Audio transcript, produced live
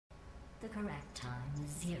The correct time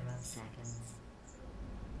is 0 seconds.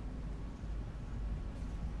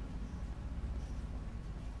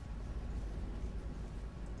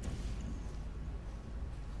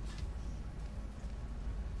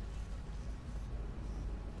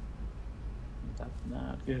 That's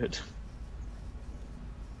not good.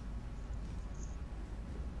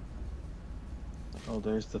 Oh,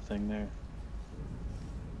 there's the thing there.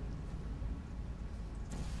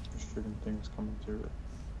 There's freaking things coming through it.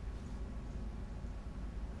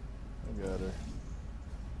 I got her.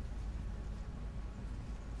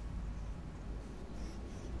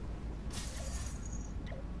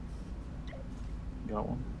 Got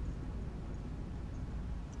one?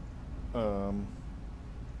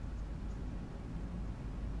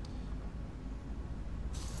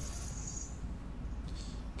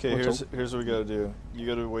 Okay, here's what we gotta do. You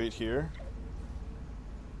gotta wait here.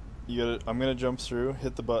 I'm gonna jump through,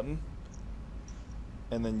 hit the button,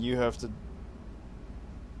 and then you have to.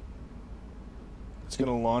 It's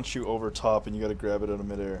gonna launch you over top, and you gotta grab it out of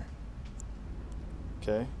midair.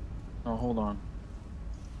 Okay. Oh, hold on.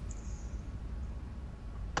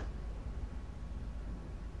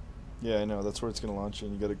 Yeah, I know. That's where it's gonna launch you,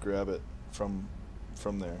 and you gotta grab it from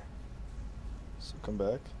there. So come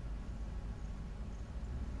back.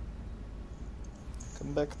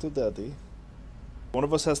 Come back to daddy. One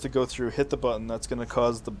of us has to go through, hit the button. That's gonna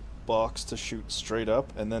cause the box to shoot straight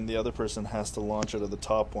up, and then the other person has to launch out of the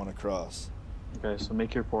top one across. Okay, so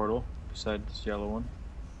make your portal beside this yellow one.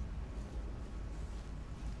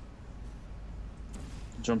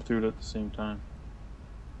 Jump through it at the same time.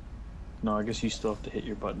 No, I guess you still have to hit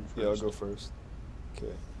your button first. Yeah, I'll go first.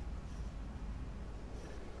 Okay.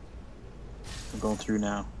 I'm going through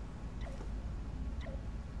now.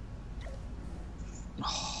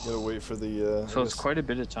 You gotta wait for the. So it's quite a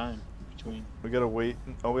bit of time between. We gotta wait.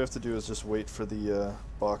 All we have to do is just wait for the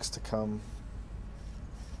box to come.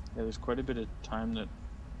 Yeah, there's quite a bit of time that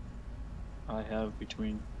I have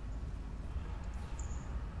between.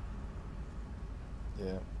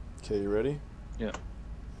 Yeah. Okay, you ready? Yeah.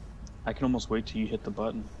 I can almost wait till you hit the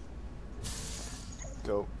button.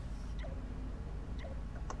 Go.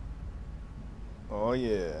 Oh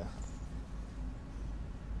yeah.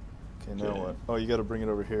 Okay, now what? Oh, you gotta bring it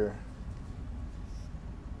over here.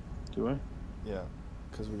 Do I? Yeah,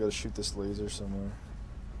 because we gotta shoot this laser somewhere.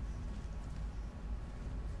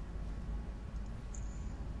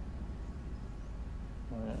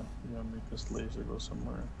 Oh yeah, you gotta make this laser go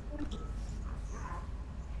somewhere.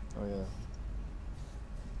 Oh yeah.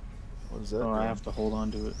 What is that? Oh, I have to hold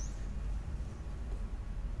on to it.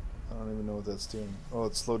 I don't even know what that's doing. Oh,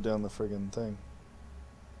 it slowed down the friggin' thing.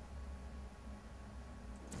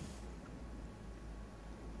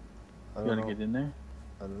 You gotta get in there?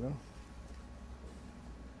 I don't know.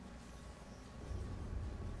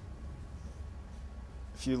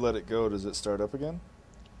 If you let it go, does it start up again?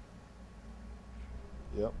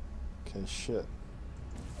 Yep. Okay, shit.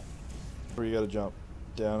 Where you gotta jump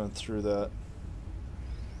down and through that.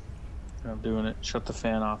 I'm doing it. Shut the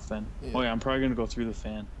fan off then. Yeah. Oh yeah, I'm probably gonna go through the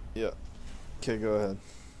fan. Yeah. Okay, go ahead.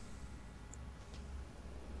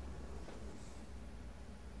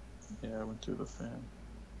 Yeah, I went through the fan.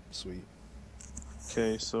 Sweet.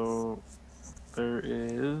 Okay, so there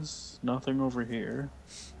is nothing over here.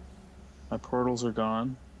 My portals are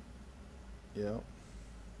gone. Yeah.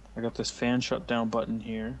 I got this fan shutdown button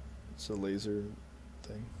here. It's a laser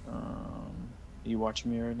thing. Are you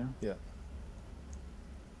watching me right now? Yeah.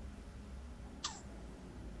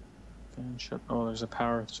 Fan shut. Oh, there's a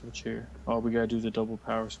power switch here. Oh, we gotta do the double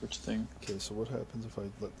power switch thing. Okay, so what happens if I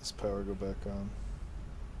let this power go back on?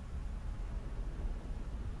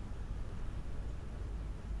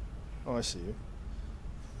 Oh, I see you.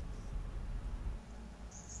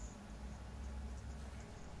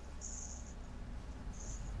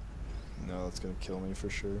 No, that's gonna kill me for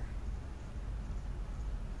sure.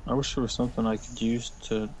 I wish there was something I could use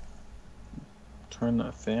to turn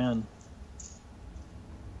that fan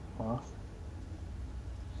off.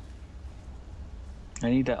 I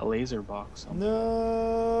need that laser box.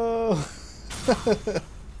 No!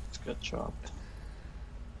 It's got chopped.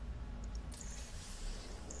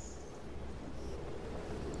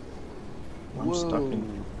 I'm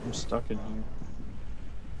stuck in here.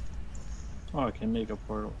 Oh, I can make a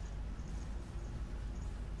portal.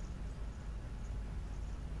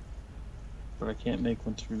 But I can't make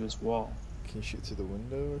one through this wall. Can you shoot through the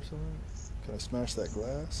window or something? Can I smash that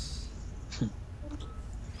glass?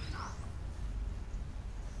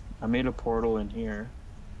 I made a portal in here.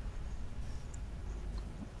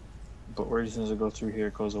 But where does it go through here?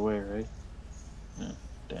 It goes away, right? Yeah,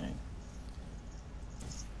 dang.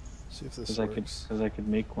 See if this works. Because I could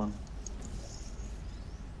make one.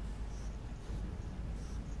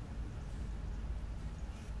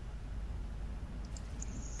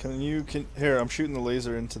 Here, I'm shooting the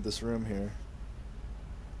laser into this room here.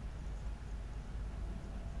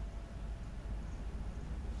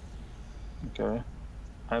 Okay.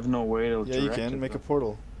 I have no way to Yeah, you direct can. it, Make though. a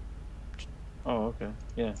portal. Oh, okay.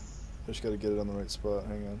 Yeah. I just gotta get it on the right spot.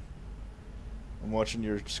 Hang on. I'm watching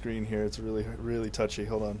your screen here. It's really, really touchy.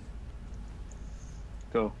 Hold on.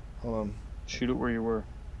 Go. Hold on. Shoot it where you were.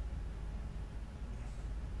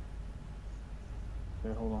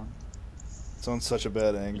 Okay, hold on. It's on such a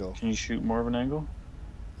bad angle. Can you shoot more of an angle?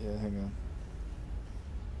 Yeah, hang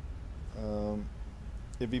on.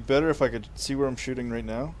 It'd be better if I could see where I'm shooting right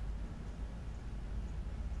now.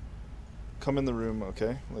 Come in the room,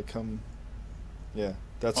 okay? Like, come... Yeah,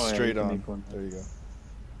 that's Oh, yeah, straight you can on. make one. There you go.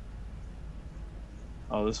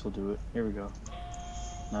 Oh, this will do it. Here we go.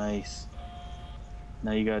 Nice.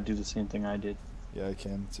 Now you gotta do the same thing I did. Yeah, I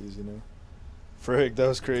can. It's easy now. Frig, that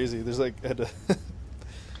was crazy. There's like...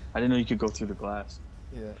 I didn't know you could go through the glass.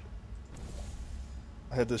 Yeah.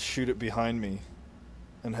 I had to shoot it behind me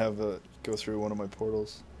and have it go through one of my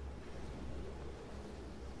portals.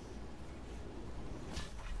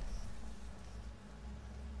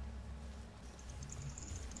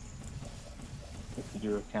 If you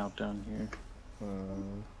do a countdown here.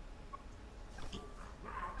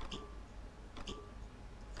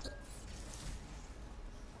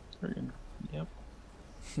 Friggin' yep.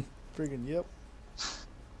 Friggin' yep.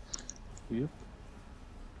 Yep.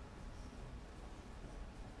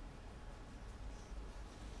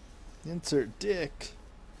 Insert dick.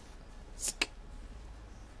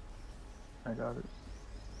 I got it.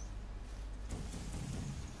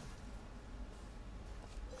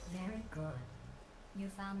 Very good. You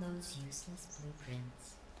found those useless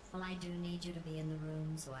blueprints. Well, I do need you to be in the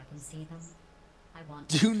room so I can see them. I want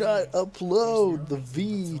to Do not clear. upload the There's no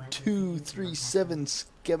reason whatsoever for you to look at them. V237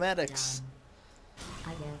 schematics. Done.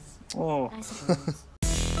 I guess. Oh. I suppose.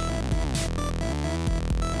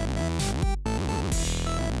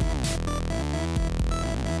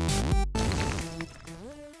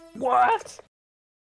 What?